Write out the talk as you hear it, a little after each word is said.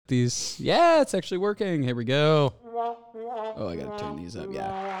these. Yeah, it's actually working. Here we go. Oh, I got to turn these up. Yeah.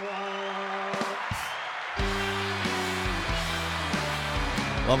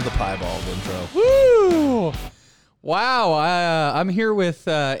 Love the piebald intro. Woo! Wow, I'm here with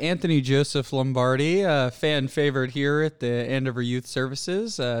Anthony Joseph Lombardi, fan favorite here at the Andover Youth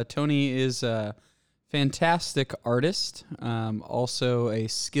Services. Tony is a fantastic artist, also a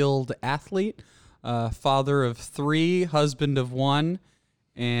skilled athlete, father of 3, husband of 1,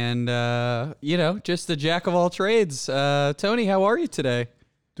 and, just a jack of all trades. Tony, how are you today?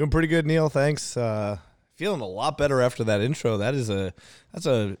 Doing pretty good, Neil. Thanks. Feeling a lot better after that intro. That's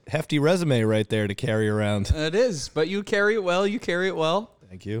a hefty resume right there to carry around. It is, but you carry it well.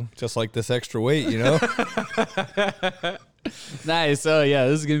 Thank you. Just like this extra weight, you know. Nice. Oh yeah,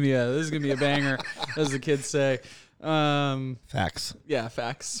 this is gonna be a banger, as the kids say. Facts. Yeah,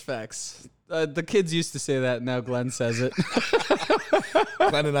 facts. The kids used to say that. Now Glenn says it.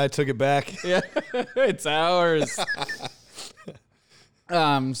 Glenn and I took it back. Yeah, it's ours.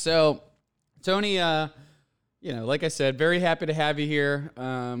 So Tony, like I said, very happy to have you here,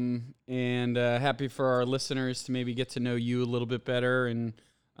 and happy for our listeners to maybe get to know you a little bit better, and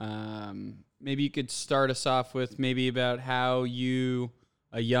maybe you could start us off with maybe about how you,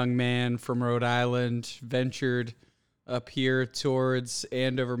 a young man from Rhode Island, ventured up here towards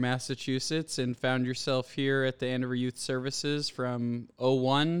Andover, Massachusetts, and found yourself here at the Andover Youth Services from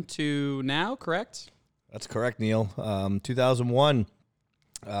 2001 to now, correct? That's correct, Neil. 2001.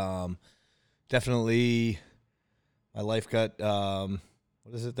 Definitely, my life got,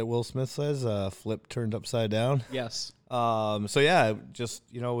 what is it that Will Smith says? Flip turned upside down. Yes. So yeah, just,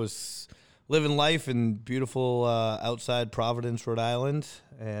 was living life in beautiful outside Providence, Rhode Island,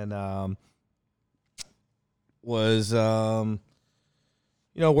 and was,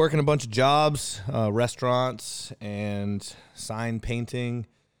 working a bunch of jobs, restaurants and sign painting,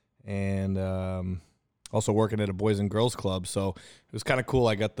 and also working at a Boys and Girls Club. So it was kind of cool.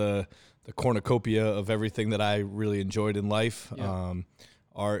 I got the cornucopia of everything that I really enjoyed in life,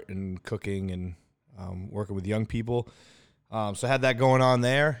 art and cooking and working with young people. So I had that going on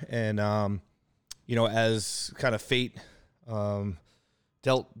there. And, as kind of fate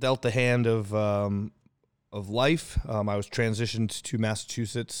dealt the hand of life, I was transitioned to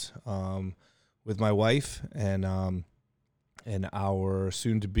Massachusetts with my wife and our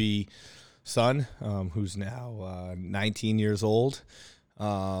soon-to-be son, who's now 19 years old.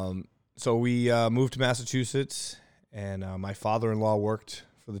 So we moved to Massachusetts, and my father-in-law worked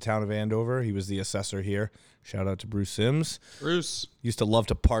for the town of Andover. He was the assessor here. Shout out to Bruce Sims. Bruce used to love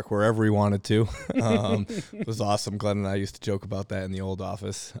to park wherever he wanted to. It was awesome. Glenn and I used to joke about that in the old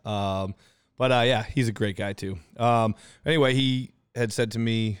office. But he's a great guy too. Anyway, he had said to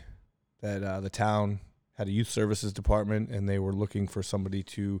me that the town had a youth services department, and they were looking for somebody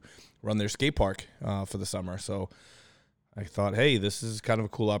to run their skate park for the summer. So I thought, hey, this is kind of a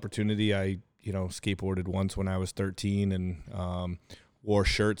cool opportunity. I, skateboarded once when I was 13 and wore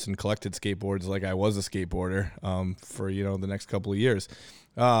shirts and collected skateboards like I was a skateboarder for, the next couple of years.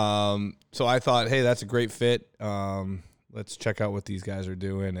 So I thought, hey, that's a great fit. Let's check out what these guys are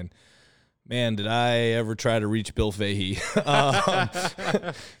doing. And man, did I ever try to reach Bill Fahey.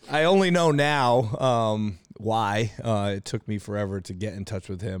 I only know now why. It took me forever to get in touch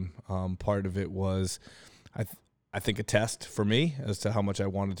with him. Part of it was, I think, a test for me as to how much I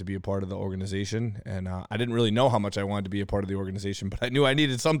wanted to be a part of the organization. And I didn't really know how much I wanted to be a part of the organization, but I knew I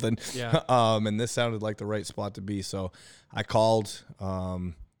needed something. Yeah. And this sounded like the right spot to be. So I called,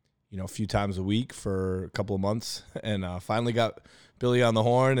 a few times a week for a couple of months, and finally got Billy on the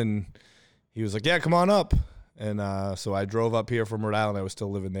horn, and he was like, yeah, come on up. And so I drove up here from Rhode Island. I was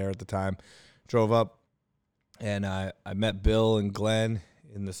still living there at the time. Drove up, and I met Bill and Glenn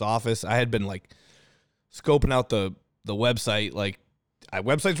in this office. I had been scoping out the website.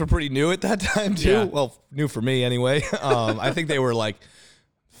 Websites were pretty new at that time too. Yeah. Well, new for me anyway. I think they were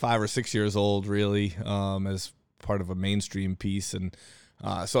 5 or 6 years old, really, as part of a mainstream piece. And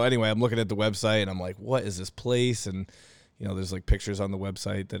so anyway, I'm looking at the website, and I'm like, what is this place? And there's pictures on the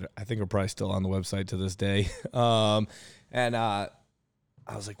website that I think are probably still on the website to this day. And I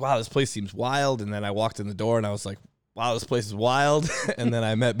was like, wow, this place seems wild. And then I walked in the door, and I was like, wow, this place is wild. And then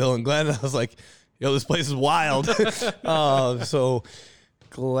I met Bill and Glenn, and I was like, yo, this place is wild. So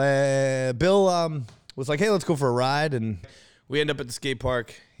Bill was like, hey, let's go for a ride. And we end up at the skate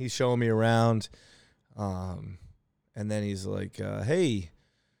park. He's showing me around. And then he's like, hey,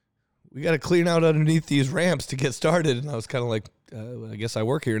 we got to clean out underneath these ramps to get started. And I was kind of like, I guess I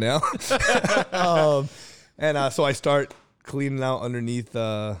work here now. So I start cleaning out underneath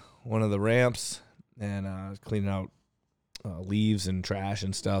one of the ramps, and cleaning out leaves and trash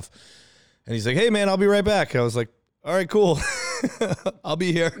and stuff. And he's like, "Hey man, I'll be right back." I was like, "All right, cool." I'll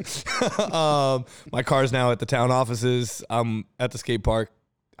be here. My car's now at the town offices. I'm at the skate park.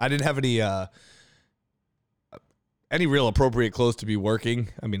 I didn't have any real appropriate clothes to be working.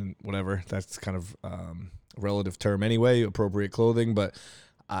 I mean, whatever. That's kind of a relative term anyway, appropriate clothing. But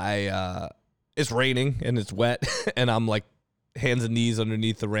it's raining and it's wet, and I'm like hands and knees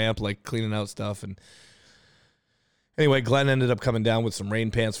underneath the ramp, like cleaning out stuff. And anyway, Glenn ended up coming down with some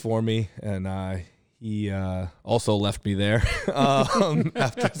rain pants for me, and he also left me there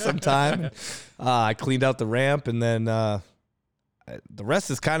after some time. I cleaned out the ramp, and then the rest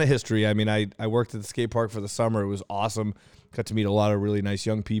is kind of history. I mean, I worked at the skate park for the summer. It was awesome. Got to meet a lot of really nice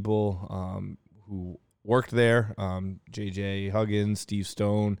young people who worked there. JJ Huggins, Steve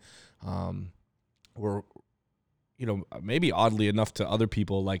Stone were, maybe oddly enough to other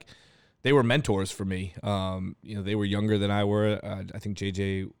people, like they were mentors for me. They were younger than I were. I think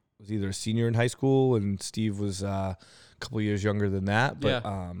JJ was either a senior in high school, and Steve was a couple of years younger than that. But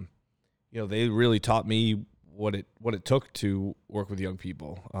they really taught me what it took to work with young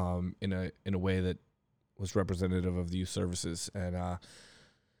people in a way that was representative of the youth services. And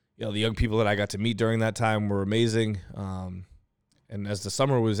the young people that I got to meet during that time were amazing. And as the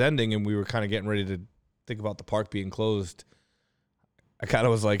summer was ending and we were kind of getting ready to think about the park being closed, I kind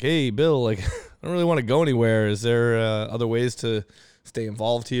of was like, "Hey, Bill, like I don't really want to go anywhere. Is there other ways to stay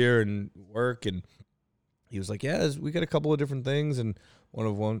involved here and work?" And he was like, "Yeah, we got a couple of different things." And one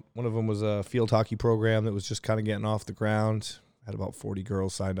of them was a field hockey program that was just kind of getting off the ground. Had about 40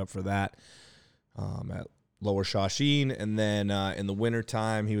 girls signed up for that at Lower Shawsheen. And then in the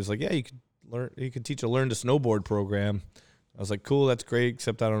wintertime, he was like, "Yeah, you could teach a learn to snowboard program." I was like, "Cool, that's great,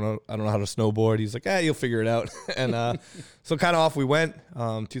 except I don't know how to snowboard." He's like, "You'll figure it out." And so kind of off we went.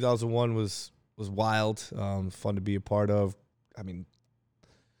 2001 was wild, fun to be a part of. I mean,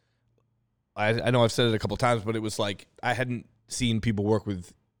 I know I've said it a couple of times, but it was like I hadn't seen people work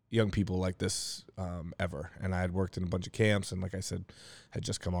with young people like this ever. And I had worked in a bunch of camps, and like I said, had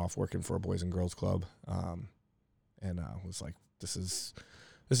just come off working for a Boys and Girls Club, and was like, this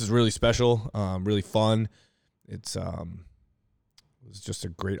is really special, really fun. It was just a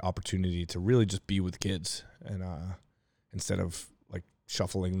great opportunity to really just be with kids, and instead of like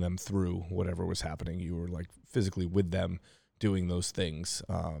shuffling them through whatever was happening, you were like physically with them doing those things.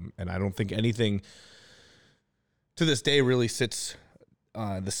 And I don't think anything to this day really sits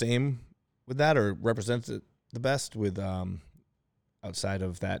the same with that or represents it the best with outside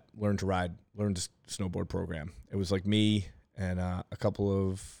of that learn to snowboard program. It was like me and a couple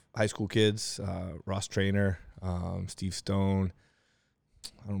of high school kids, Ross Trainer, Steve Stone.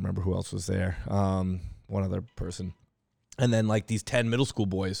 I don't remember who else was there. One other person. And then like these 10 middle school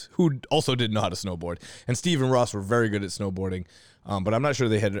boys who also didn't know how to snowboard. And Steve and Ross were very good at snowboarding, but I'm not sure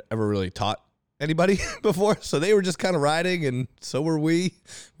they had ever really taught anybody before. So they were just kind of riding, and so were we.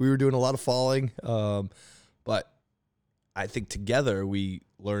 We were doing a lot of falling. But I think together we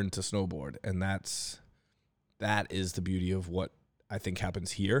learned to snowboard, and that is the beauty of what I think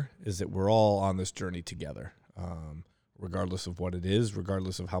happens here, is that we're all on this journey together, regardless of what it is,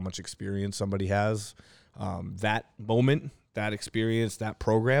 regardless of how much experience somebody has. That moment, that experience, that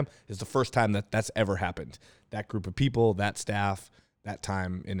program is the first time that's ever happened. That group of people, that staff, that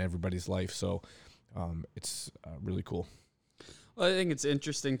time in everybody's life. So it's really cool. Well, I think it's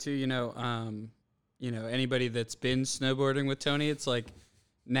interesting too, anybody that's been snowboarding with Tony, it's like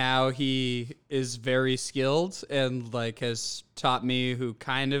now he is very skilled and like has taught me who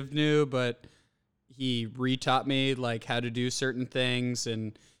kind of knew, but he retaught me like how to do certain things.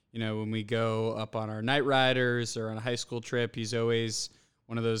 And, when we go up on our night riders or on a high school trip, he's always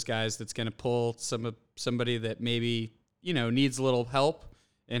one of those guys that's going to pull somebody that maybe, needs a little help,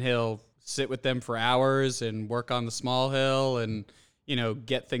 and he'll sit with them for hours and work on the small hill and,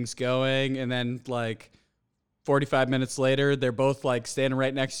 get things going. And then like 45 minutes later, they're both like standing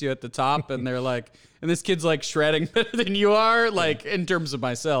right next to you at the top, and they're like, and this kid's like shredding better than you are, like in terms of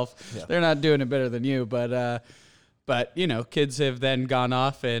myself. Yeah. They're not doing it better than you, but kids have then gone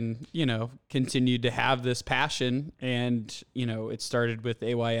off and, continued to have this passion. And, it started with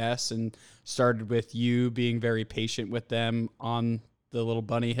AYS and started with you being very patient with them on the little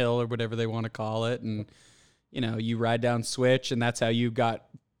bunny hill or whatever they want to call it. And, you ride down switch, and that's how you got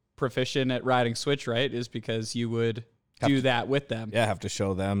proficient at riding switch, right? Is because you would do that with them. Yeah, I have to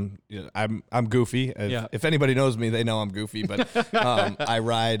show them. I'm goofy. If anybody knows me, they know I'm goofy. But I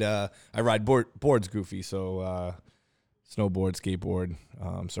ride boards goofy. So snowboard, skateboard,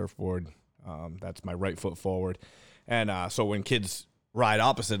 surfboard. That's my right foot forward. And so when kids ride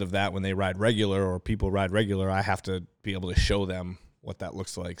opposite of that when they ride regular or people ride regular, I have to be able to show them what that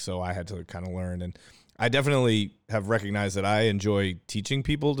looks like. So I had to kind of learn. And I definitely have recognized that I enjoy teaching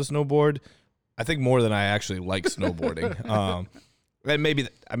people to snowboard. I think more than I actually like snowboarding. And maybe,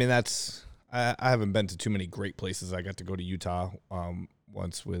 I mean, I haven't been to too many great places. I got to go to Utah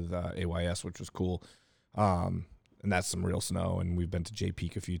once with AYS, which was cool. And that's some real snow. And we've been to Jay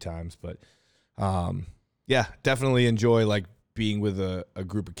Peak a few times. But yeah, definitely enjoy like being with a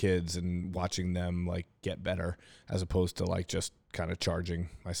group of kids and watching them like get better as opposed to like just kind of charging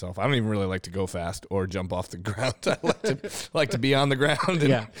myself. I don't even really like to go fast or jump off the ground. I like to be on the ground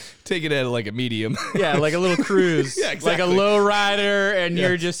and take it at like a medium. Yeah, like a little cruise. Yeah, exactly. Like a low rider, and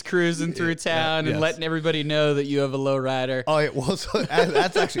you're just cruising through town and letting everybody know that you have a low rider. Oh, yeah, well, so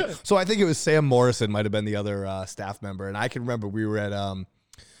that's actually – so I think it was Sam Morrison might have been the other staff member. And I can remember we were at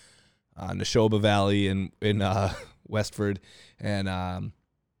Neshoba Valley in Westford, and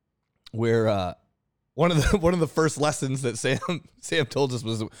we're one of the first lessons that Sam told us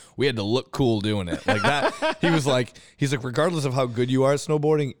was we had to look cool doing it like that. He's like regardless of how good you are at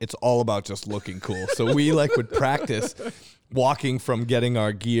snowboarding, it's all about just looking cool. So we like would practice walking from getting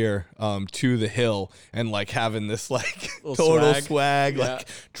our gear to the hill and like having this like total swag like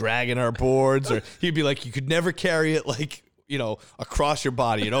dragging our boards, or he'd be like, you could never carry it like, you know, across your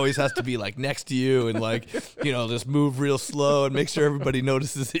body. It always has to be like next to you and like, you know, just move real slow and make sure everybody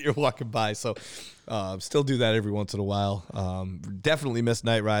notices that you're walking by. So still do that every once in a while. Definitely missed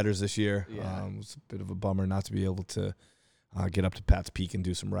Night Riders this year. Yeah. It was a bit of a bummer not to be able to get up to Pat's Peak and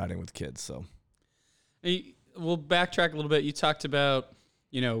do some riding with kids. So we'll backtrack a little bit. You talked about,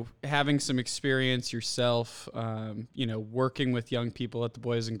 you know, having some experience yourself, you know, working with young people at the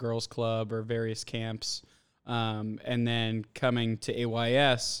Boys and Girls Club or various camps. And then coming to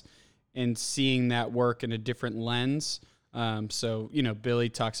AYS and seeing that work in a different lens. So, you know, Billy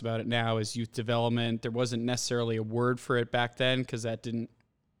talks about it now as youth development. There wasn't necessarily a word for it back then because that didn't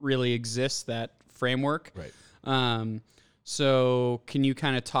really exist, that framework. Right. So can you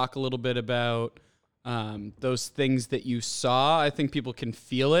kind of talk a little bit about those things that you saw? I think people can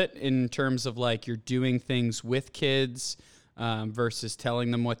feel it in terms of like you're doing things with kids versus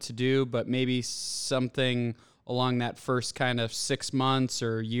telling them what to do, but maybe something along that first kind of 6 months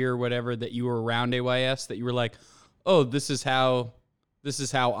or year, whatever, that you were around AYS that you were like, oh, this is how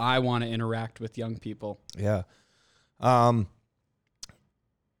I want to interact with young people. Yeah. That's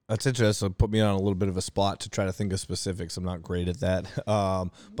interesting. Put me on a little bit of a spot to try to think of specifics. I'm not great at that.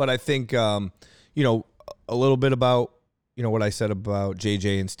 But I think, you know, a little bit about, you know, what I said about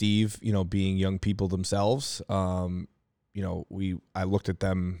JJ and Steve, you know, being young people themselves. You know, I looked at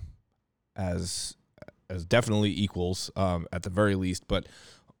them as definitely equals at the very least, but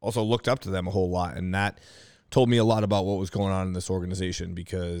also looked up to them a whole lot. And that told me a lot about what was going on in this organization,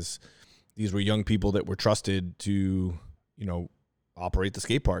 because these were young people that were trusted to, you know, operate the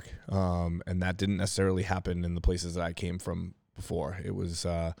skate park. And that didn't necessarily happen in the places that I came from before. It was,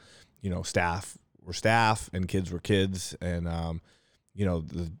 you know, staff were staff and kids were kids. And, you know,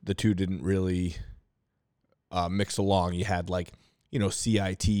 the two didn't really mix along. You had like, you know,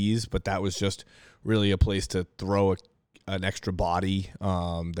 CITs, but that was just really a place to throw an extra body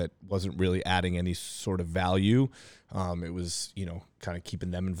that wasn't really adding any sort of value. It was, you know, kind of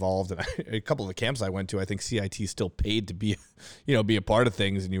keeping them involved. And a couple of the camps I went to, I think CIT still paid to be, you know, be a part of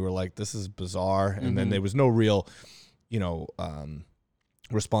things. And you were like, this is bizarre. And then there was no real, you know,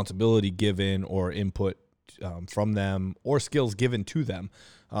 responsibility given or input from them or skills given to them.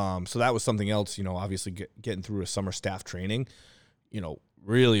 So that was something else, you know, obviously getting through a summer staff training, you know,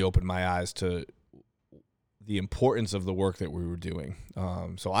 really opened my eyes to the importance of the work that we were doing.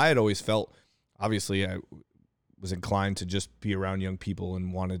 So I had always felt, obviously I was inclined to just be around young people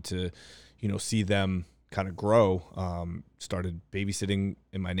and wanted to, you know, see them kind of grow. Started babysitting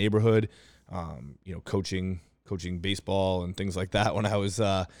in my neighborhood, you know, coaching baseball and things like that when I was,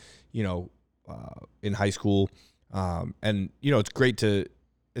 you know, in high school. And, you know, it's great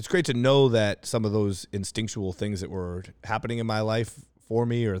to know that some of those instinctual things that were happening in my life for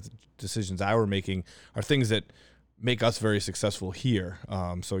me, or the decisions I were making, are things that make us very successful here.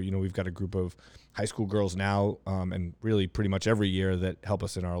 So, you know, we've got a group of high school girls now, and really pretty much every year, that help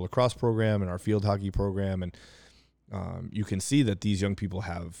us in our lacrosse program and our field hockey program. And you can see that these young people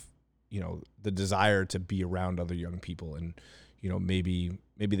have, you know, the desire to be around other young people. And, you know, maybe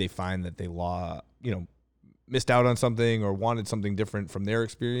they find that they you know, missed out on something or wanted something different from their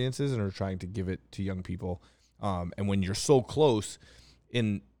experiences and are trying to give it to young people. And when you're so close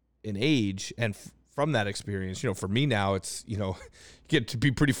in age and from that experience, you know, for me now, it's, you know, get to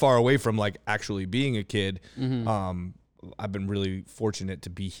be pretty far away from like actually being a kid. I've been really fortunate to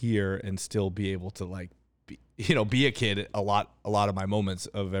be here and still be able to like, be a kid a lot of my moments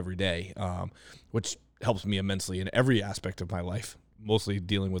of every day, which helps me immensely in every aspect of my life, mostly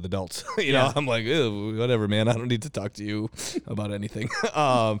dealing with adults. I'm like, whatever, man. I don't need to talk to you about anything.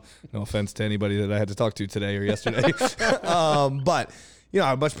 No offense to anybody that I had to talk to today or yesterday. But,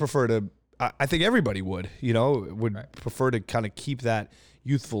 I much prefer to, I think everybody would right. prefer to kind of keep that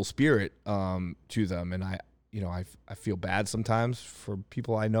youthful spirit to them. And I feel bad sometimes for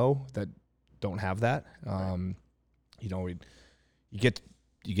people I know that don't have that. Right.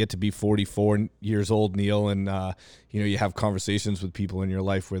 You get to be 44 years old, Neil, and you have conversations with people in your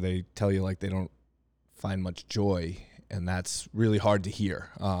life where they tell you like they don't find much joy, and that's really hard to hear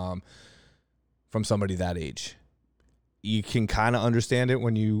from somebody that age. You can kind of understand it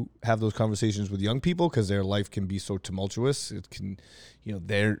when you have those conversations with young people because their life can be so tumultuous. It can,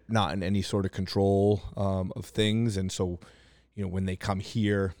 they're not in any sort of control of things, and so when they come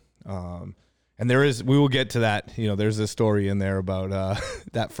here. And we will get to that. There's a story in there about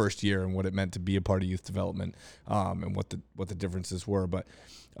that first year and what it meant to be a part of youth development, and what the differences were. But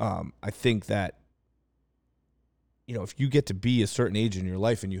I think that, if you get to be a certain age in your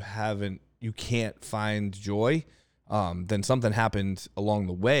life and you can't find joy, then something happened along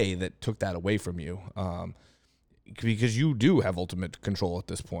the way that took that away from you. Because you do have ultimate control at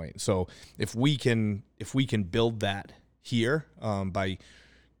this point. So if we can build that here by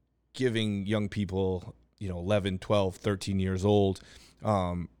giving young people, 11, 12, 13 years old,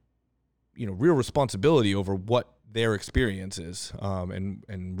 real responsibility over what their experience is,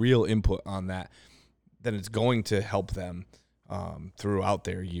 and real input on that, then it's going to help them throughout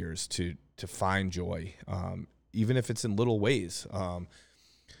their years to find joy, even if it's in little ways.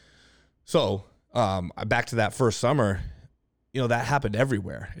 So back to that first summer, that happened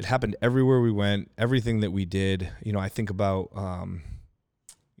everywhere. It happened everywhere we went, everything that we did. I think about,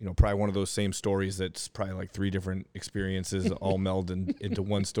 probably one of those same stories that's probably like 3 different experiences all melded into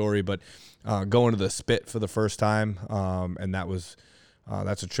one story. But going to the Spit for the first time, and that's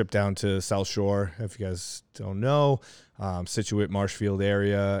a trip down to South Shore, if you guys don't know, Scituate, Marshfield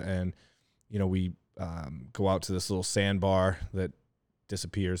area. And, we go out to this little sandbar that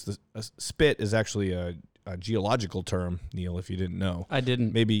disappears. The Spit is actually a geological term, Neil, if you didn't know. I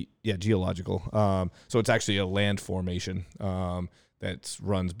didn't. Maybe, yeah, geological. So it's actually a land formation that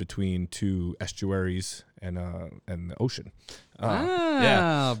runs between 2 estuaries and the ocean.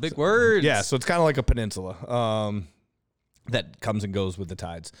 Big words. Yeah, so it's kind of like a peninsula that comes and goes with the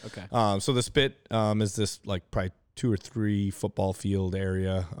tides. Okay. So the Spit is this like probably 2 or 3 football field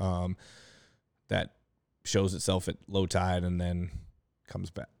area that shows itself at low tide and then comes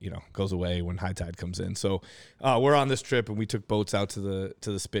back, goes away when high tide comes in. So we're on this trip and we took boats out to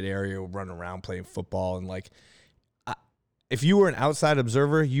the Spit area. We're running around playing football, and like, if you were an outside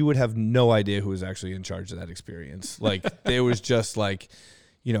observer, you would have no idea who was actually in charge of that experience. Like, there was just like,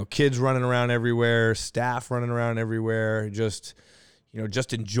 kids running around everywhere, staff running around everywhere, just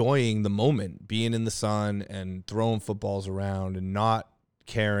enjoying the moment, being in the sun and throwing footballs around and not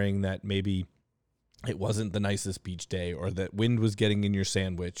caring that maybe it wasn't the nicest beach day or that wind was getting in your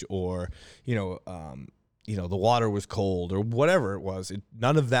sandwich or, the water was cold or whatever it was.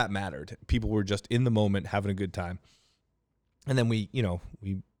 None of that mattered. People were just in the moment having a good time. And then we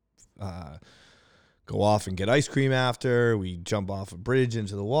go off and get ice cream after. We jump off a bridge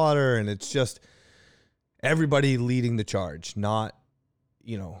into the water, and it's just everybody leading the charge, not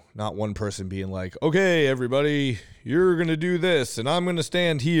one person being like, okay, everybody, you're going to do this and I'm going to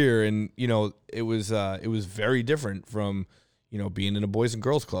stand here. And, it was very different from, being in a Boys and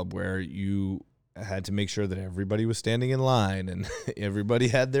Girls Club where you had to make sure that everybody was standing in line and everybody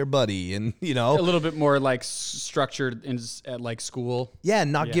had their buddy and, a little bit more like structured at like school. Yeah.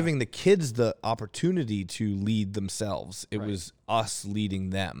 Not giving the kids the opportunity to lead themselves. It was us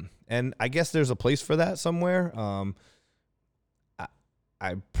leading them. And I guess there's a place for that somewhere.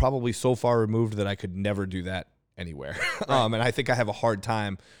 I'm probably so far removed that I could never do that anywhere. Right. And I think I have a hard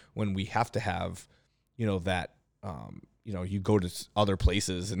time when we have to have, that, you go to other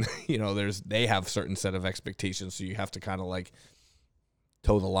places and, they have certain set of expectations. So you have to kind of like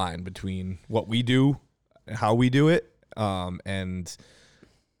toe the line between what we do and how we do it, and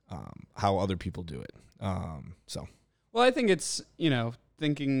how other people do it. Well, I think it's,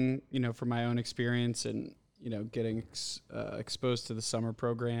 thinking, from my own experience and, getting exposed to the summer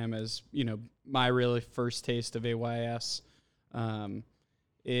program as, my really first taste of AYS,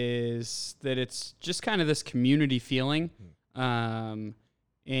 is that it's just kind of this community feeling, and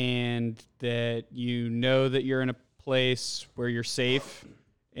that that you're in a place where you're safe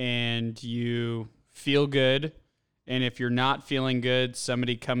and you feel good And if you're not feeling good,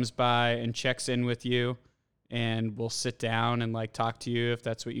 somebody comes by and checks in with you and will sit down and like talk to you if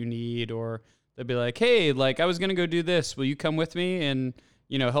that's what you need. Or they'll be like, hey, like I was going to go do this. Will you come with me and,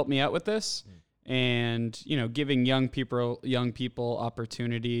 help me out with this? And, giving young people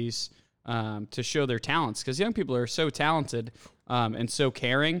opportunities to show their talents, because young people are so talented and so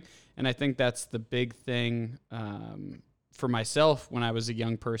caring. And I think that's the big thing for myself when I was a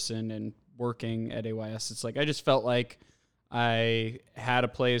young person and working at AYS. It's like I just felt like I had a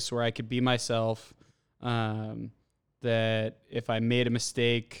place where I could be myself, that if I made a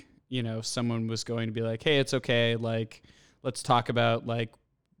mistake, someone was going to be like, hey, it's okay. Like, let's talk about like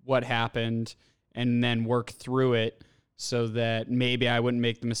what happened and then work through it so that maybe I wouldn't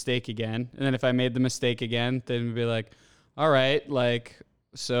make the mistake again. And then if I made the mistake again, then we'd be like, all right, like,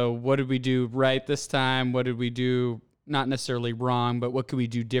 so what did we do right this time? What did we do not necessarily wrong, but what could we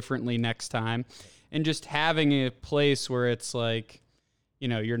do differently next time? And just having a place where it's like,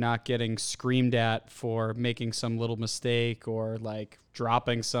 you're not getting screamed at for making some little mistake or like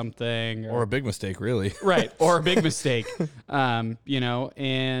dropping something or a big mistake, really. Right. Or a big mistake. And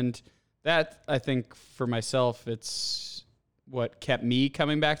that, I think for myself, it's what kept me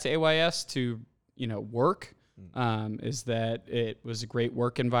coming back to AYS to, work, is that it was a great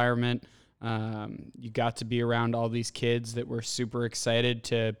work environment. You got to be around all these kids that were super excited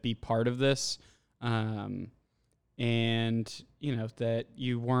to be part of this. And, that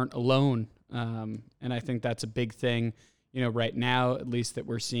you weren't alone. And I think that's a big thing, right now, at least that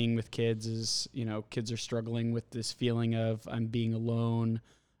we're seeing with kids is, kids are struggling with this feeling of I'm being alone,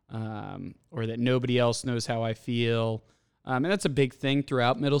 or that nobody else knows how I feel. And that's a big thing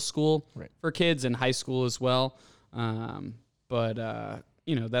throughout middle school for kids and high school as well. But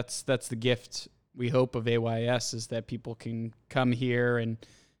that's the gift we hope of AYS, is that people can come here and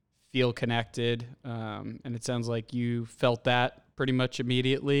feel connected. And it sounds like you felt that pretty much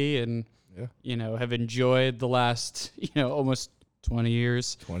immediately and, have enjoyed the last, almost 20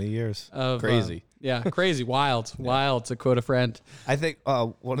 years. 20 years. Of, crazy. Crazy. Wild, wild, to quote a friend. I think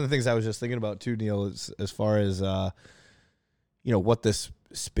one of the things I was just thinking about too, Neil, is as far as, what this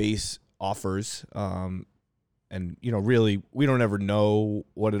space offers. And, really, we don't ever know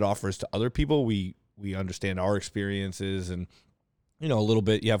what it offers to other people. We understand our experiences and, a little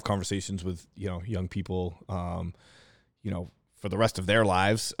bit, you have conversations with, young people, for the rest of their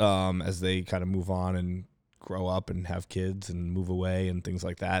lives as they kind of move on and grow up and have kids and move away and things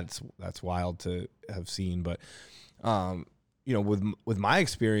like that. That's wild to have seen. But, with my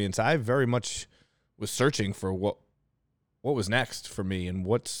experience, I very much was searching for what was next for me and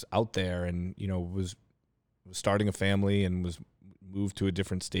what's out there, and, was starting a family and was moved to a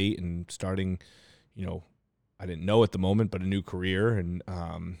different state and starting, I didn't know at the moment, but a new career. And,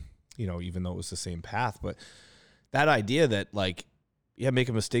 even though it was the same path, but that idea that like,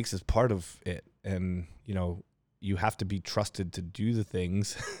 making mistakes is part of it. And, you have to be trusted to do the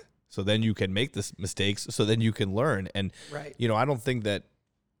things so then you can make the mistakes. So then you can learn. And, I don't think that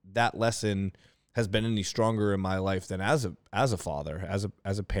lesson has been any stronger in my life than as a father,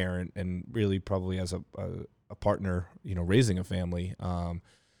 as a parent, and really probably as a partner, raising a family.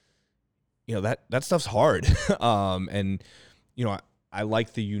 That stuff's hard. And, I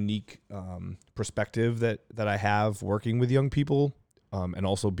like the unique perspective that I have working with young people, and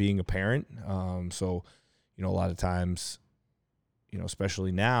also being a parent. So, a lot of times,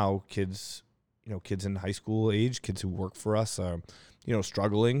 especially now, kids in high school age, kids who work for us are,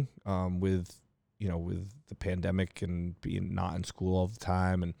 struggling with the pandemic and being not in school all the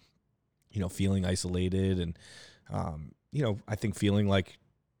time and, feeling isolated and, I think feeling like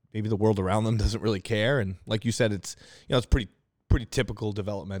maybe the world around them doesn't really care. And like you said, it's, it's pretty typical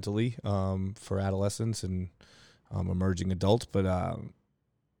developmentally for adolescents and emerging adults. But,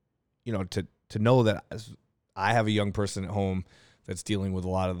 to know that as I have a young person at home that's dealing with a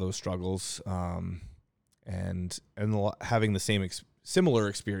lot of those struggles, and having the same similar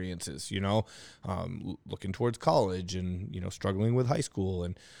experiences, looking towards college and, struggling with high school.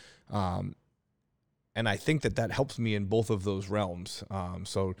 And I think that helps me in both of those realms.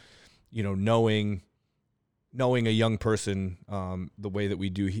 So, knowing a young person the way that we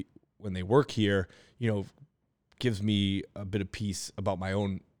do when they work here, gives me a bit of peace about my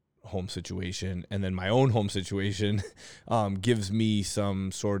own home situation. And then my own home situation gives me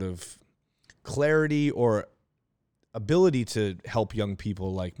some sort of clarity or ability to help young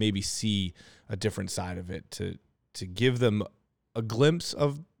people like maybe see a different side of it, to give them a glimpse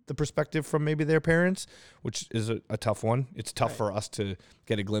of the perspective from maybe their parents, which is a tough one. It's tough for us to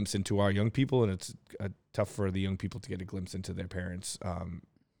get a glimpse into our young people, and it's tough for the young people to get a glimpse into their parents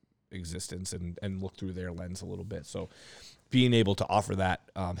existence and look through their lens a little bit. So being able to offer that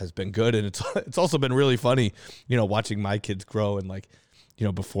has been good. And it's also been really funny, watching my kids grow and like,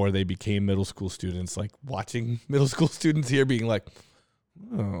 before they became middle school students, like watching middle school students here being like,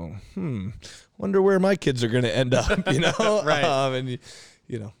 oh, wonder where my kids are going to end up, Right. and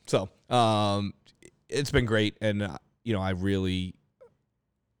so it's been great. And, I really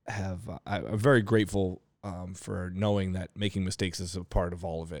I'm very grateful for knowing that making mistakes is a part of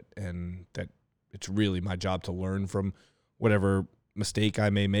all of it, and that it's really my job to learn from whatever mistake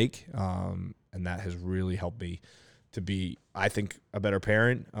I may make. And that has really helped me to be, I think, a better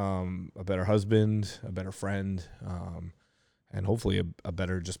parent, a better husband, a better friend, and hopefully a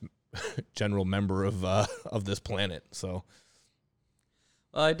better just general member of this planet. So,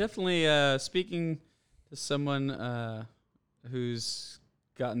 Well, I definitely, speaking to someone who's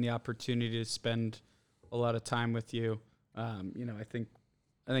gotten the opportunity to spend a lot of time with you, I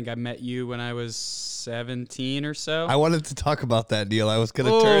think I met you when I was 17 or so. I wanted to talk about that, Neil. I was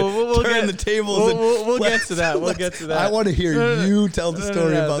going to turn the tables. We'll get to that. We'll get to that. I want to hear you tell the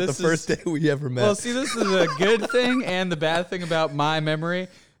story about the first day we ever met. Well, see, this is a good thing, and the bad thing about my memory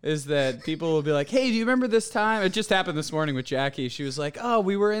is that people will be like, hey, do you remember this time? It just happened this morning with Jackie. She was like, oh,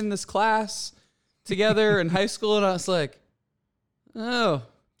 we were in this class together in high school, and I was like, oh.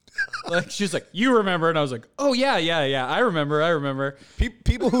 Like, she's like, you remember? And I was like, oh, yeah. I remember.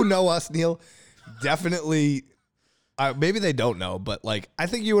 People who know us, Neil, definitely, maybe they don't know, but like, I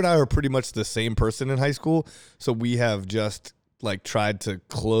think you and I are pretty much the same person in high school. So we have just like tried to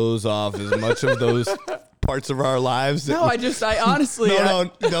close off as much of those parts of our lives. No, I honestly.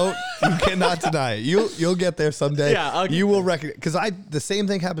 No, you cannot deny it. You'll get there someday. Yeah, you will recognize, because the same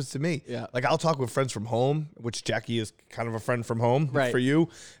thing happens to me. Yeah. Like, I'll talk with friends from home, which Jackie is kind of a friend from home Right. for you,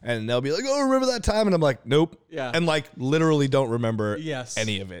 and they'll be like, "Oh, remember that time?" And I'm like, "Nope." Yeah. And like literally don't remember Yes.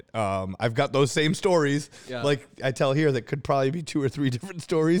 any of it. I've got those same stories, Yeah. like I tell here, that could probably be 2 or 3 different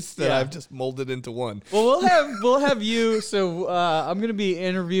stories that Yeah. I've just molded into one. Well, we'll have you. So I'm gonna be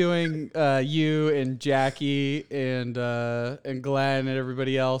interviewing you and Jackie and Glenn and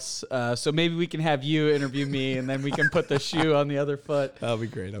everybody else. So maybe we can have you interview me, and then we can put the shoe on the other foot. That'll be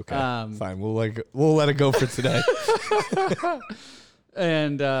great. Okay, Um, fine. We'll let it go for today.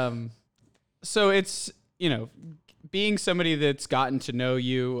 And so it's, being somebody that's gotten to know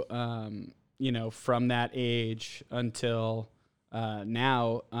you, from that age until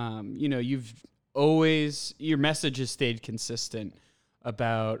now, your message has stayed consistent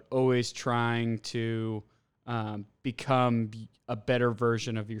about always trying to become a better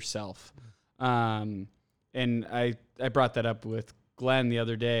version of yourself. And I brought that up with Glenn the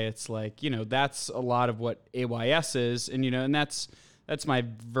other day. It's like, that's a lot of what AYS is. And, and that's my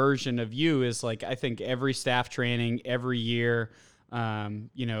version of you, is like, I think every staff training, every year,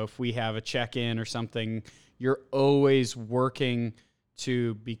 if we have a check-in or something, you're always working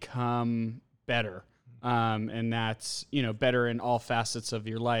to become better. And that's, better in all facets of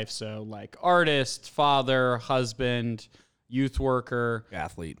your life. So like artist, father, husband, youth worker,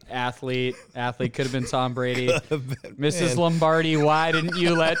 Athlete could have been Tom Brady. Mrs. Lombardi, why didn't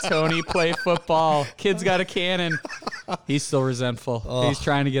you let Tony play football? Kid's got a cannon. He's still resentful. He's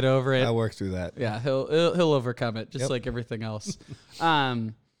trying to get over it. I work through that. Yeah, he'll overcome it, just like everything else.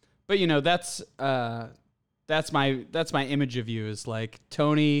 But that's my image of you, is like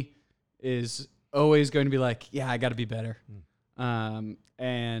Tony is always going to be like, yeah, I got to be better.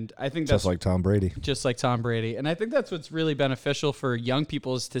 And I think that's just like Tom Brady. And I think that's what's really beneficial for young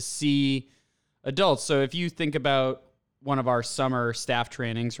people, is to see adults. So if you think about one of our summer staff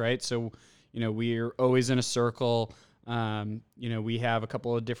trainings, right? So, we're always in a circle. We have a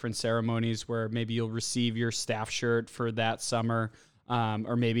couple of different ceremonies where maybe you'll receive your staff shirt for that summer.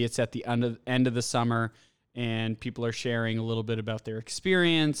 Or maybe it's at the end of the summer, and people are sharing a little bit about their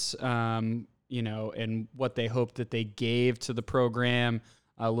experience, and what they hope that they gave to the program,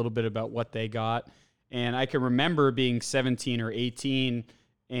 a little bit about what they got. And I can remember being 17 or 18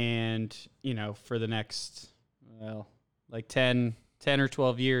 and, for the next, 10 or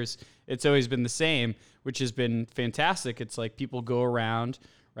 12 years, it's always been the same, which has been fantastic. It's like people go around,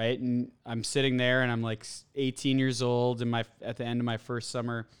 right? And I'm sitting there and I'm like 18 years old and at the end of my first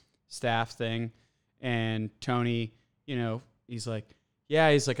summer staff thing. And Tony, he's like,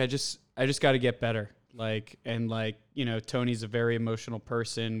 I just got to get better. Tony's a very emotional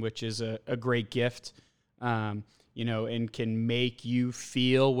person, which is a great gift, and can make you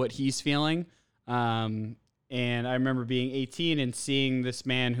feel what he's feeling. And I remember being 18 and seeing this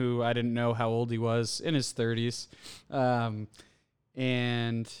man who I didn't know how old he was, in his 30s, or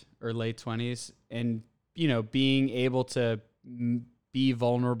late 20s, and, being able to be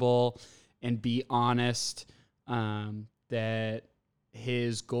vulnerable and be honest, that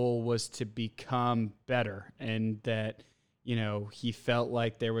his goal was to become better, and that, you know, he felt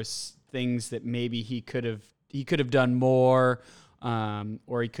like there was things that maybe he could have done more,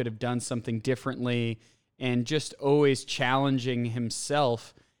 or he could have done something differently, and just always challenging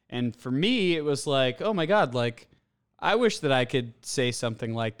himself. And for me, it was like, oh my God, like, I wish that I could say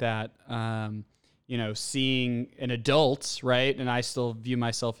something like that. You know, seeing an adult, right? And I still view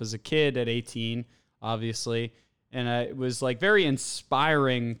myself as a kid at 18, obviously. And it was like very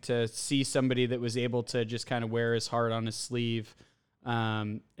inspiring to see somebody that was able to just kind of wear his heart on his sleeve,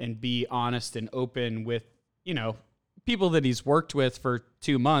 and be honest and open with, you know, people that he's worked with for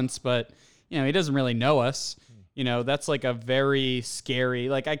 2 months, but, you know, he doesn't really know us. You know, that's like a very scary,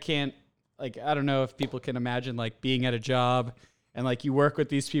 like, I don't know if people can imagine like being at a job and like you work with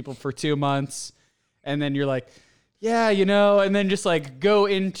these people for 2 months and then you're like, yeah, you know, and then just like go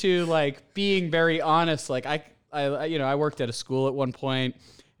into like being very honest. Like I you know, I worked at a school at one point,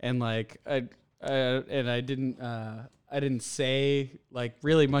 and like I didn't say like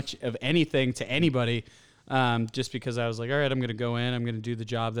really much of anything to anybody, just because I was like, all right, I'm going to go in, I'm going to do the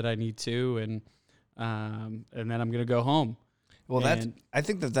job that I need to. And then I'm going to go home. Well, I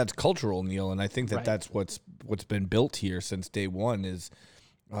think that's cultural, Neil, and I think that Right. that's what's been built here since day one is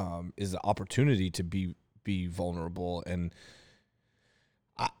the opportunity to be vulnerable. And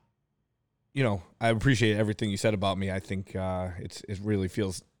I appreciate everything you said about me. I think it really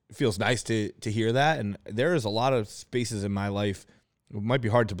feels nice to hear that. And there is a lot of spaces in my life. It might be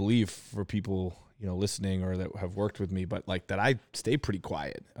hard to believe for people, you know, listening or that have worked with me, but like that I stay pretty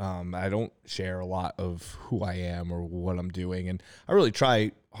quiet. I don't share a lot of who I am or what I'm doing, and I really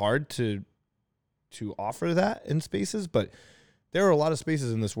try hard to offer that in spaces. But there are a lot of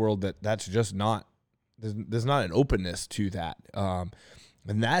spaces in this world that's just not. There's not an openness to that, and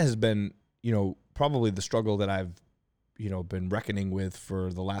that has been, you know, probably the struggle that I've, you know, been reckoning with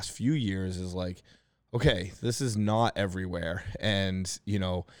for the last few years. Is like, okay, this is not everywhere, and you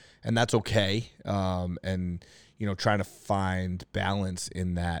know, and that's okay. And you know, trying to find balance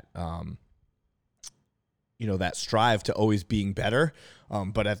in that, you know, that strive to always being better.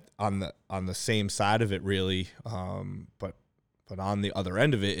 But on the same side of it, really, but on the other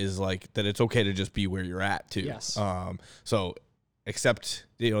end of it is like that it's okay to just be where you're at too. Yes. So accept,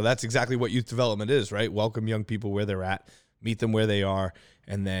 you know, that's exactly what youth development is, right? Welcome young people where they're at, meet them where they are,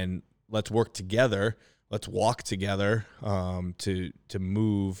 and then let's work together. Let's walk together to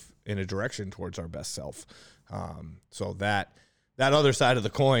move in a direction towards our best self. So that other side of the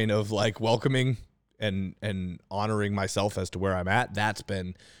coin of like welcoming and honoring myself as to where I'm at, that's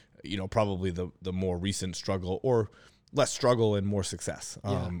been, you know, probably the more recent struggle, or less struggle and more success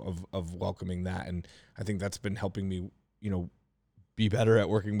of welcoming that. And I think that's been helping me, you know, be better at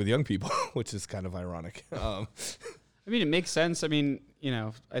working with young people, which is kind of ironic. I mean, it makes sense. I mean, you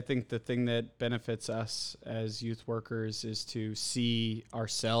know, I think the thing that benefits us as youth workers is to see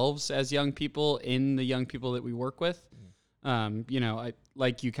ourselves as young people in the young people that we work with. You know,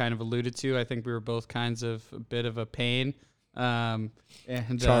 like you kind of alluded to, I think we were both kinds of a bit of a pain. And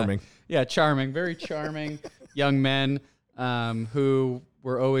Charming. Charming, very charming young men who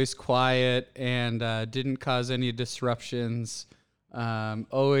were always quiet and didn't cause any disruptions,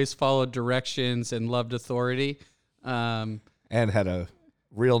 always followed directions and loved authority. And had a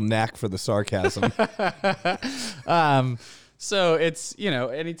real knack for the sarcasm. So it's, you know,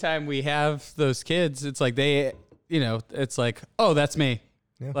 anytime we have those kids, it's like they, you know, it's like, oh, that's me.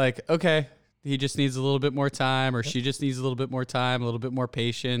 Yeah. Like, okay, he just needs a little bit more time, or she just needs a little bit more time, a little bit more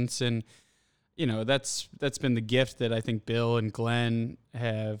patience. And, you know, that's been the gift that I think Bill and Glenn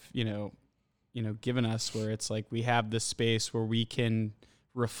have, you know, given us, where it's like we have this space where we can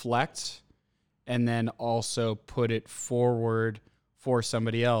reflect and then also put it forward for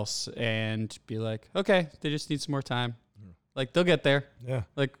somebody else and be like, okay, they just need some more time. Like, they'll get there. Yeah.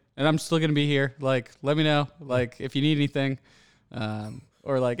 Like, and I'm still going to be here. Like, let me know, like, if you need anything,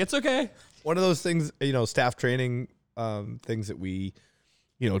 or like, it's okay. One of those things, you know, staff training, things that we,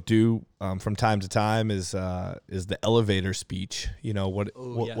 you know, do from time to time is the elevator speech. You know,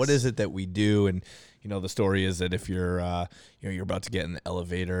 what is it that we do? And, you know, the story is that if you're, you know, you're about to get in the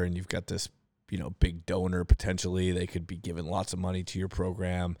elevator and you've got this, you know, big donor, potentially they could be giving lots of money to your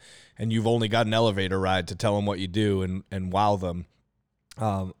program, and you've only got an elevator ride to tell them what you do and wow them.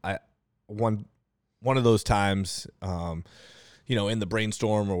 One of those times, you know, in the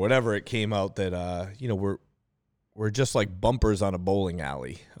brainstorm or whatever, it came out that, you know, we're just like bumpers on a bowling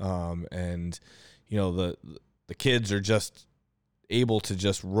alley. And, you know, the kids are just able to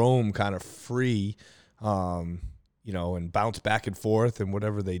just roam kind of free, and bounce back and forth and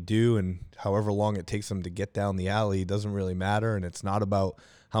whatever they do, and however long it takes them to get down the alley doesn't really matter. And it's not about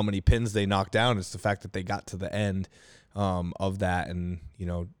how many pins they knock down. It's the fact that they got to the end of that and,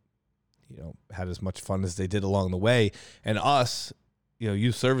 had as much fun as they did along the way. And us,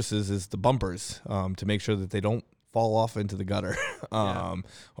 youth services is the bumpers to make sure that they don't fall off into the gutter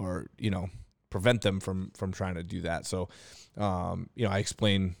or, prevent them from trying to do that. So, I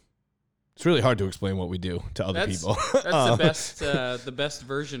explain. It's really hard to explain what we do to other people. That's the best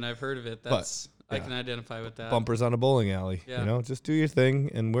version I've heard of it. I can identify with that. Bumpers on a bowling alley. Yeah. Just do your thing,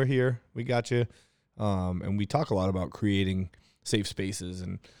 and we're here. We got you. And we talk a lot about creating safe spaces,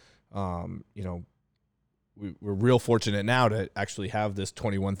 and we're real fortunate now to actually have this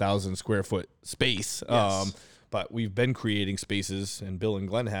 21,000 square foot space. Yes. But we've been creating spaces, and Bill and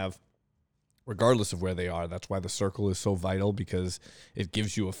Glenn have, regardless of where they are. That's why the circle is so vital, because it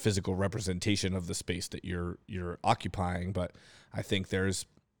gives you a physical representation of the space that you're occupying. But I think there's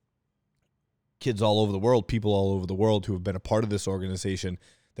kids all over the world, people all over the world who have been a part of this organization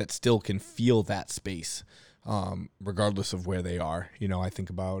that still can feel that space, regardless of where they are. I think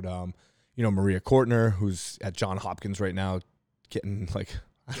about, Maria Kortner, who's at Johns Hopkins right now, getting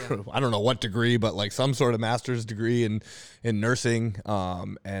I don't know what degree, but some sort of master's degree in nursing.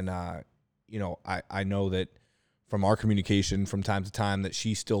 I know that from our communication from time to time that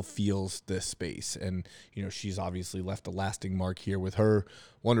she still feels this space. And, she's obviously left a lasting mark here with her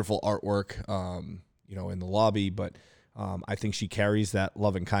wonderful artwork, in the lobby. But I think she carries that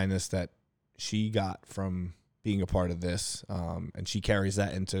love and kindness that she got from being a part of this. And she carries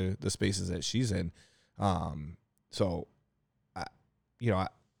that into the spaces that she's in.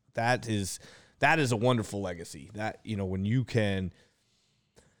 That is a wonderful legacy that, when you can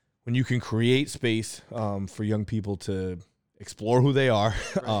create space for young people to explore who they are,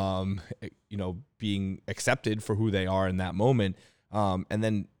 right. Being accepted for who they are in that moment, and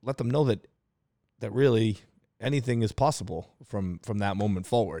then let them know that really anything is possible from that moment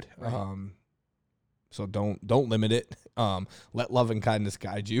forward. Right. So don't limit it. Let love and kindness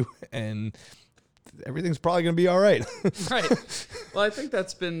guide you, and everything's probably going to be all right. Right. Well, I think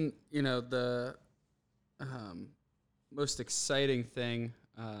that's been, the most exciting thing.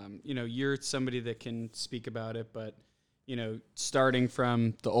 You're somebody that can speak about it, but, starting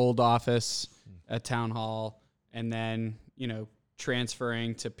from the old office at Town Hall and then,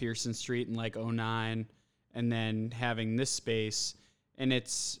 transferring to Pearson Street in 2009 and then having this space. And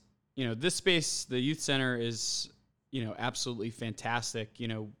it's, this space, the youth center is, absolutely fantastic.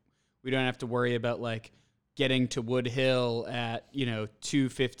 We don't have to worry about getting to Wood Hill at,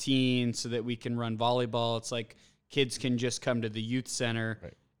 2:15 so that we can run volleyball. It's kids can just come to the youth center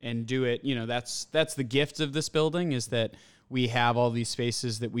right. and do it. That's the gift of this building, is that we have all these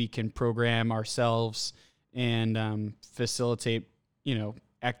spaces that we can program ourselves and facilitate,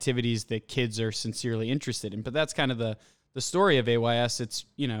 activities that kids are sincerely interested in. But that's kind of the story of AYS. It's,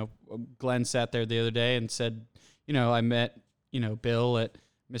 Glenn sat there the other day and said, I met, Bill at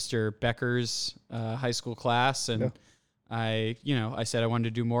Mr. Becker's high school class, and I said I wanted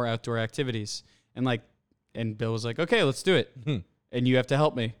to do more outdoor activities, and Bill was like, okay, let's do it. And you have to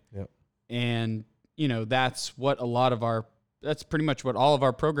help me. Yep. And, that's pretty much what all of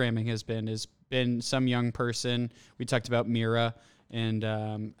our programming has been some young person. We talked about Mira and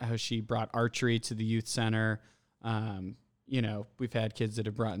how she brought archery to the youth center. We've had kids that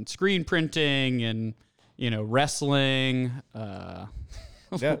have brought in screen printing and, wrestling,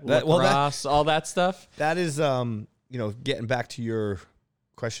 lacrosse, all that stuff. That is, getting back to your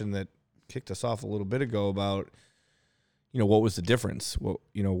question that kicked us off a little bit ago about, what was the difference? What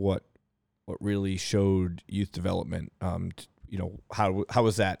really showed youth development? How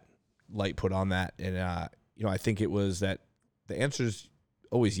was that light put on that? And, I think it was that the answer is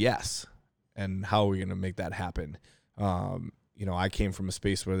always yes. And how are we going to make that happen? I came from a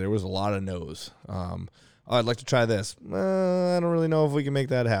space where there was a lot of no's. I'd like to try this. I don't really know if we can make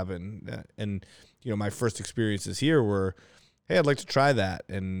that happen. And, my first experiences here were, hey, I'd like to try that.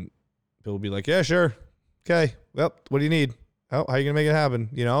 And Bill would be like, yeah, sure. Okay. Well, what do you need? How are you going to make it happen?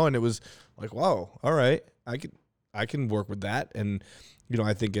 And it was like, whoa, all right. I can work with that. And,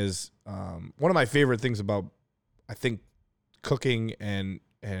 I think as one of my favorite things about, I think, cooking and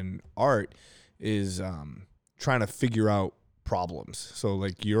art is trying to figure out problems. So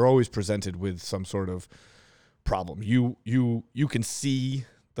you're always presented with some sort of problem. You can see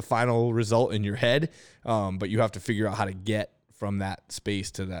the final result in your head, but you have to figure out how to get from that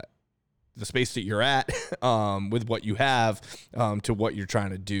space to the space that you're at with what you have to what you're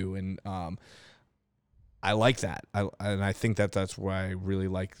trying to do. And I like that. I think that's why I really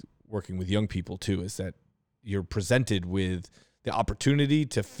like working with young people too, is that you're presented with the opportunity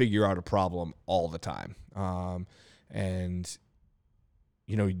to figure out a problem all the time. And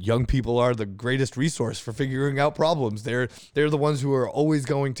young people are the greatest resource for figuring out problems. They're the ones who are always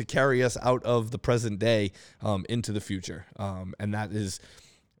going to carry us out of the present day into the future. And that's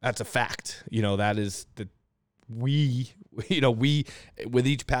a fact. That is that we with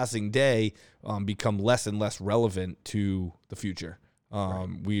each passing day become less and less relevant to the future.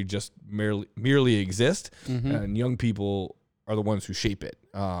 We just merely exist, and young people are the ones who shape it.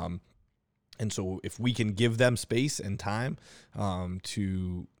 And so if we can give them space and time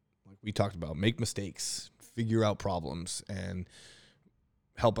to, like we talked about, make mistakes, figure out problems, and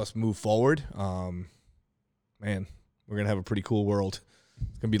help us move forward, man, we're going to have a pretty cool world.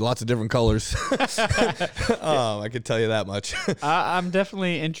 It's going to be lots of different colors. I can tell you that much. I'm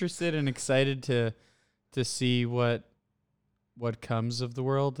definitely interested and excited to see what comes of the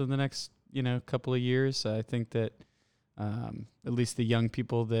world in the next, couple of years. I think that at least the young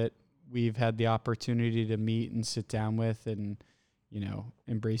people that we've had the opportunity to meet and sit down with and,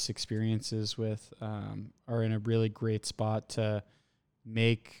 embrace experiences with, are in a really great spot to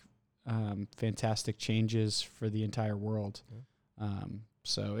make fantastic changes for the entire world.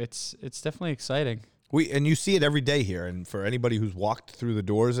 So it's definitely exciting. And you see it every day here. And for anybody who's walked through the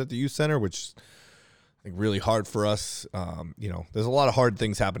doors at the youth center, which I think really hard for us, there's a lot of hard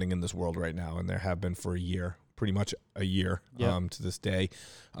things happening in this world right now, and there have been for pretty much a year to this day.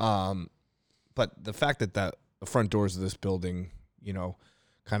 But the fact that the front doors of this building,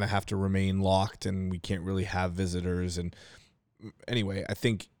 kind of have to remain locked and we can't really have visitors. And anyway, I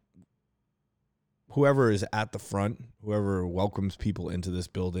think whoever is at the front, whoever welcomes people into this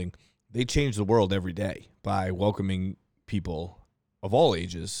building, they change the world every day by welcoming people of all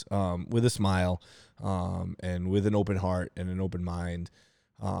ages with a smile and with an open heart and an open mind.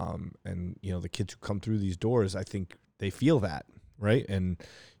 And, the kids who come through these doors, I think they feel that, right? And,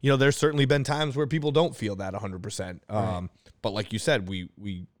 there's certainly been times where people don't feel that 100%. Right. But like you said,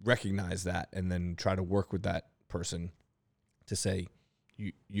 we recognize that and then try to work with that person to say,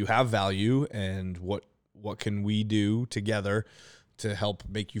 you have value, and what can we do together to help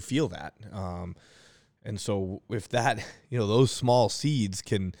make you feel that? And so if that, those small seeds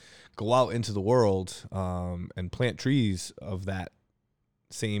can go out into the world and plant trees of that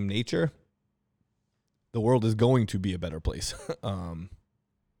same nature, the world is going to be a better place.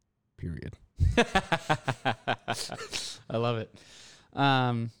 Period. I love it.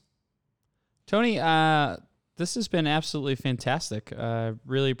 Tony, this has been absolutely fantastic.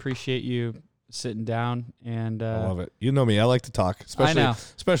 Really appreciate you sitting down and I love it. You know me, I like to talk,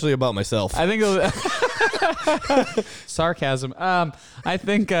 especially about myself. I think sarcasm. I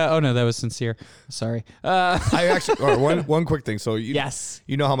think oh no, that was sincere. Sorry. I actually one quick thing. So you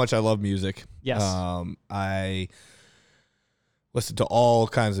know how much I love music. Yes. I listen to all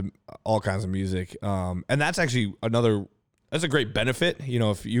kinds of music. And that's actually that's a great benefit.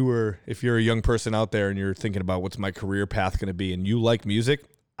 If you're a young person out there and you're thinking about what's my career path going to be and you like music,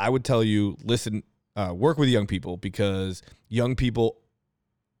 I would tell you, work with young people, because young people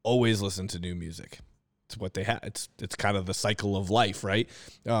always listen to new music. It's what they have. It's kind of the cycle of life, right?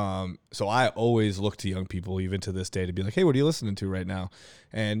 So I always look to young people, even to this day, to be like, hey, what are you listening to right now?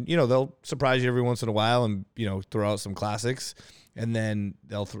 And, they'll surprise you every once in a while and, throw out some classics. And then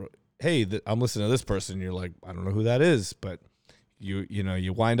they'll I'm listening to this person. And you're like, I don't know who that is, but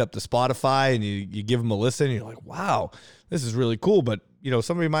you wind up to Spotify and you give them a listen. And you're like, wow, this is really cool. But,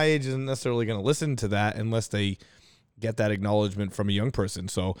 somebody my age isn't necessarily going to listen to that unless they get that acknowledgement from a young person.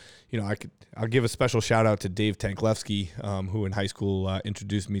 So, I'll give a special shout out to Dave Tanklevsky, who in high school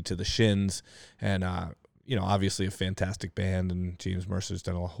introduced me to the Shins, and obviously a fantastic band, and James Mercer's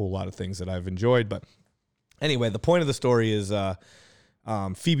done a whole lot of things that I've enjoyed. But anyway, the point of the story is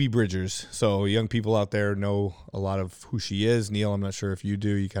Phoebe Bridgers. So young people out there know a lot of who she is. Neil, I'm not sure if you do.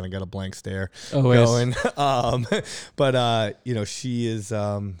 You kind of got a blank stare going. But she is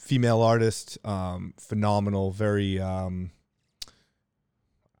female artist, phenomenal, very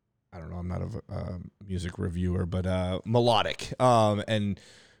I don't know, I'm not a music reviewer, but melodic, and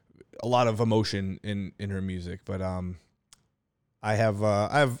a lot of emotion in her music. But I have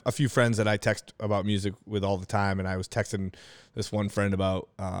a few friends that I text about music with all the time, and I was texting this one friend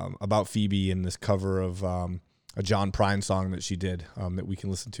about Phoebe and this cover of a John Prine song that she did that we can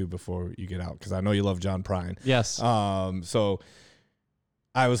listen to before you get out, because I know you love John Prine. Yes. So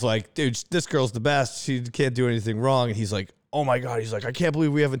I was like, dude, this girl's the best. She can't do anything wrong. And he's like, oh my God. He's like, I can't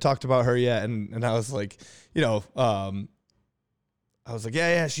believe we haven't talked about her yet. And I was like, I was like,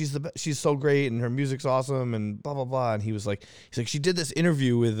 yeah, she's so great and her music's awesome and blah blah blah. And he's like, she did this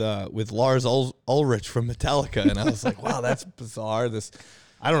interview with Lars Ulrich from Metallica, and I was like, wow, that's bizarre.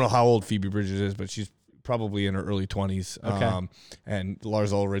 I don't know how old Phoebe Bridgers is, but she's probably in her early 20s. Okay. And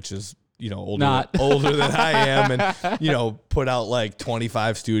Lars Ulrich is older than I am, and put out like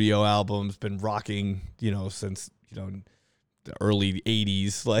 25 studio albums, been rocking since the early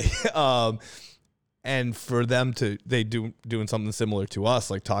 80s, like and for them doing something similar to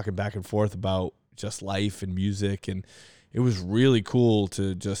us, like talking back and forth about just life and music, and it was really cool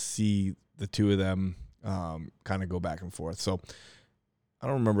to just see the two of them kind of go back and forth. So I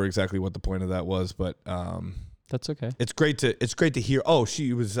don't remember exactly what the point of that was, but that's okay. It's great to hear. Oh,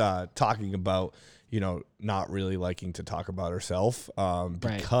 she was talking about not really liking to talk about herself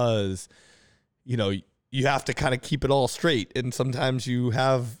because you have to kind of keep it all straight, and sometimes you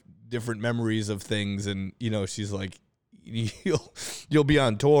have different memories of things, and she's like, you'll be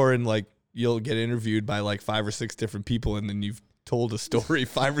on tour and like you'll get interviewed by like 5 or 6 different people, and then you've told a story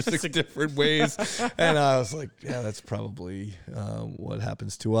 5 or 6 different ways. And I was like, yeah, that's probably what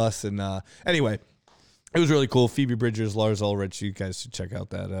happens to us. And anyway, it was really cool. Phoebe Bridgers, Lars Ulrich, you guys should check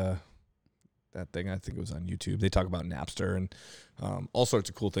out that thing. I think it was on YouTube. They talk about Napster and all sorts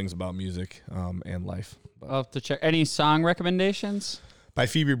of cool things about music and life. But I'll have to check. Any song recommendations? by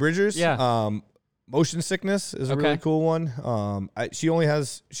Phoebe Bridgers? Yeah. Motion Sickness is a really cool one. She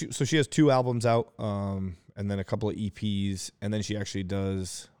has 2 albums out, and then a couple of EPs, and then she actually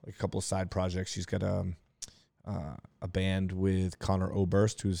does like a couple of side projects. She's got a band with Connor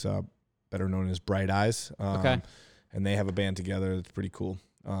Oberst, who's better known as Bright Eyes. And they have a band together that's pretty cool.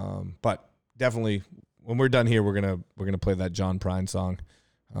 But definitely, when we're done here, we're gonna play that John Prine song.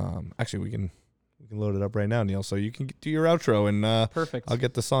 Actually, we can load it up right now, Neil, so you can do your outro, and perfect. I'll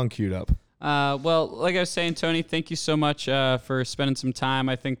get the song queued up. Well, like I was saying, Tony, thank you so much for spending some time.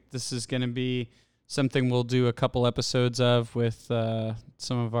 I think this is going to be something we'll do a couple episodes of with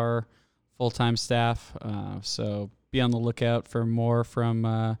some of our full-time staff. So be on the lookout for more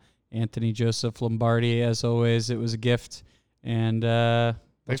from Anthony Joseph Lombardi. As always, it was a gift. And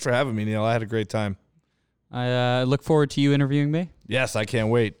thanks for having me, Neil. I had a great time. I look forward to you interviewing me. Yes, I can't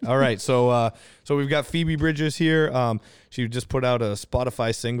wait. All right, so we've got Phoebe Bridgers here. She just put out a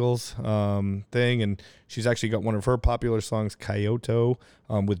Spotify singles thing, and she's actually got one of her popular songs, Kyoto,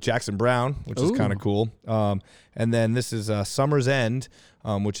 with Jackson Browne, which is kind of cool. And then this is Summer's End,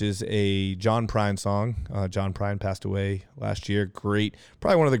 which is a John Prine song. John Prine passed away last year. Great,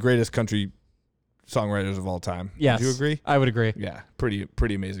 probably one of the greatest country songwriters of all time. Yes. Do you agree? I would agree. Yeah, pretty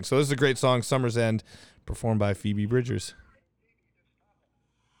amazing. So this is a great song, Summer's End, performed by Phoebe Bridgers.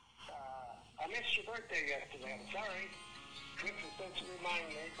 I missed your birthday yesterday. I'm sorry. Chris was supposed to remind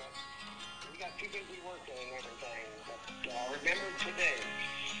me, but we got too busy working and everything. But remember today.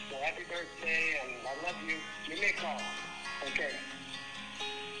 So happy birthday, and I love you. Give me a call. Okay.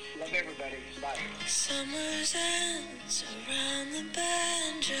 Love everybody. Bye. Summer's ends around the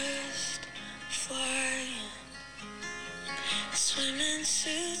bend, just flying. Swimming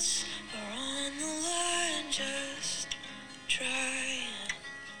suits are on the line, just trying.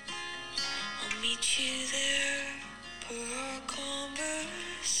 I'll meet you there per our conversation.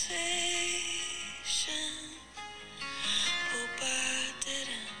 Hope I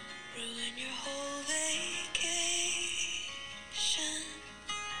didn't ruin your whole vacation.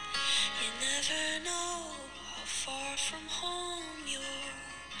 You never know how far from home you're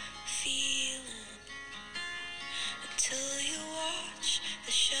feeling until you watch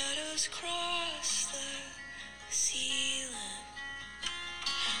the shadows cross the ceiling.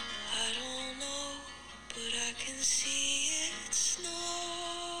 I don't know, but I can see it snowing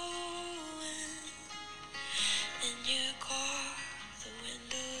in your car. The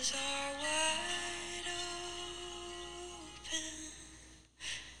windows are wide open.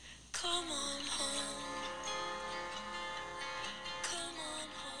 Come on home. Come on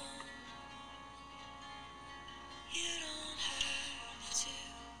home. You don't have to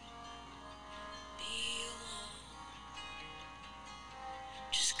be alone.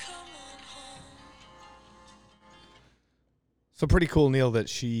 Just come on home. So pretty cool, Neil, that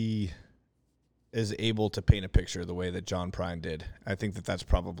she is able to paint a picture the way that John Prine did. I think that that's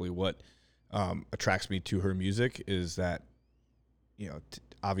probably what attracts me to her music, is that,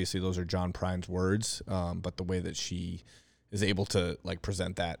 obviously those are John Prine's words, but the way that she is able to like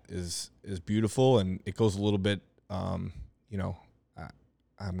present that is beautiful, and it goes a little bit, I'm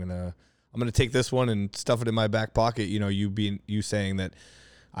gonna take this one and stuff it in my back pocket. You saying that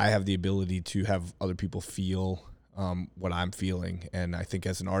I have the ability to have other people feel what I'm feeling, and I think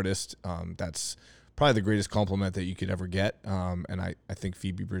as an artist, that's probably the greatest compliment that you could ever get. And I think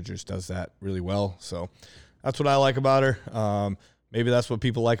Phoebe Bridgers does that really well. So that's what I like about her. Maybe that's what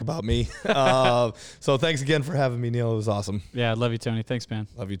people like about me. So thanks again for having me, Neil. It was awesome. Yeah, I love you, Tony. Thanks, man.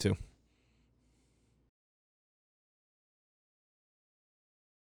 Love you too.